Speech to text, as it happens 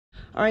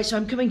Alright, so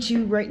I'm coming to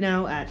you right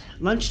now at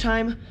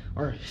lunchtime,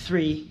 or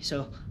 3,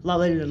 so a lot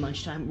later than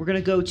lunchtime. We're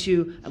gonna go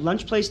to a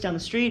lunch place down the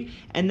street,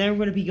 and then we're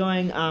gonna be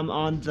going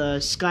on the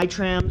Sky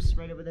Trams,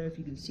 right over there if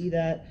you can see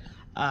that,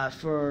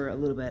 for a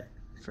little bit.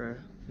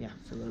 For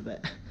a little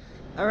bit.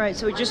 Alright,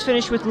 so we just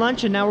finished with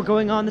lunch, and now we're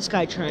going on the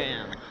Sky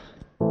Tram.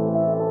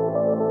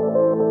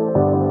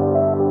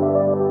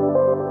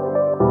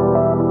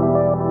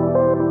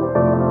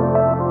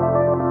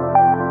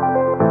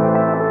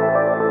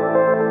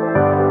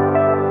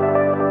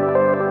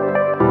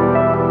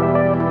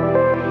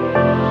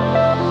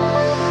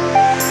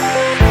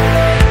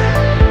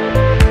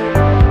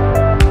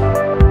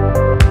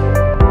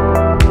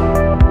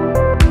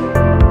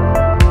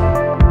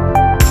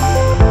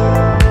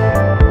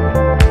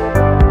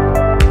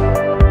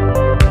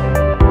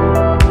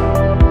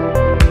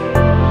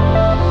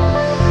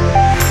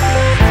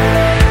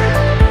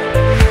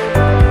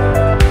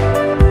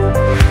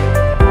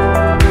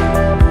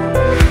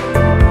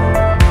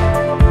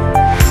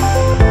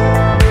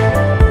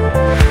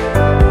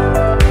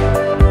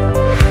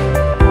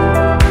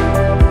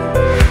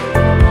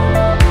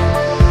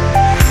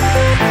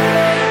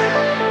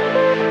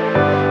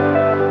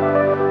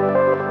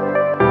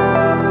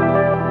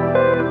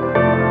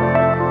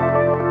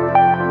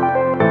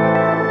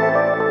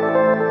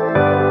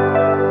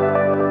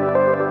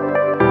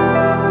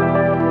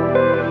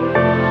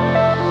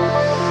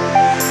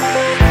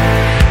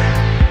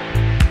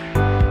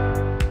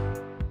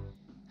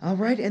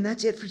 Alright, and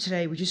that's it for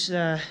today. We just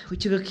we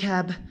took a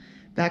cab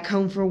back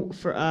home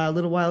for a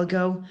little while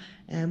ago,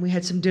 and we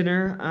had some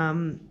dinner.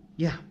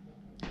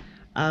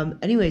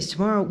 Anyways,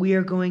 tomorrow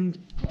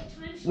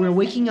we're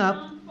waking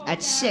up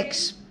at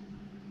 6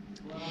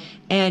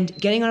 and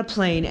getting on a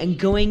plane and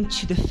going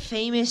to the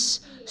famous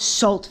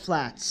salt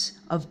flats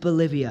of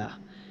Bolivia.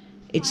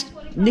 It's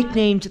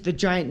nicknamed the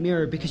Giant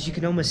Mirror because you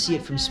can almost see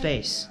it from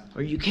space,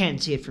 or you can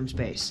see it from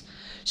space.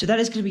 So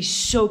that is going to be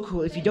so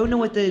cool. If you don't know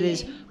what that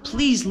is,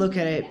 please look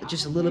at it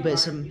just a little bit,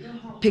 some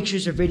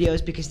pictures or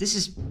videos, because this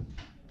is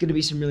going to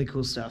be some really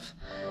cool stuff.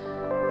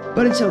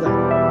 But until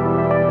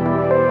then.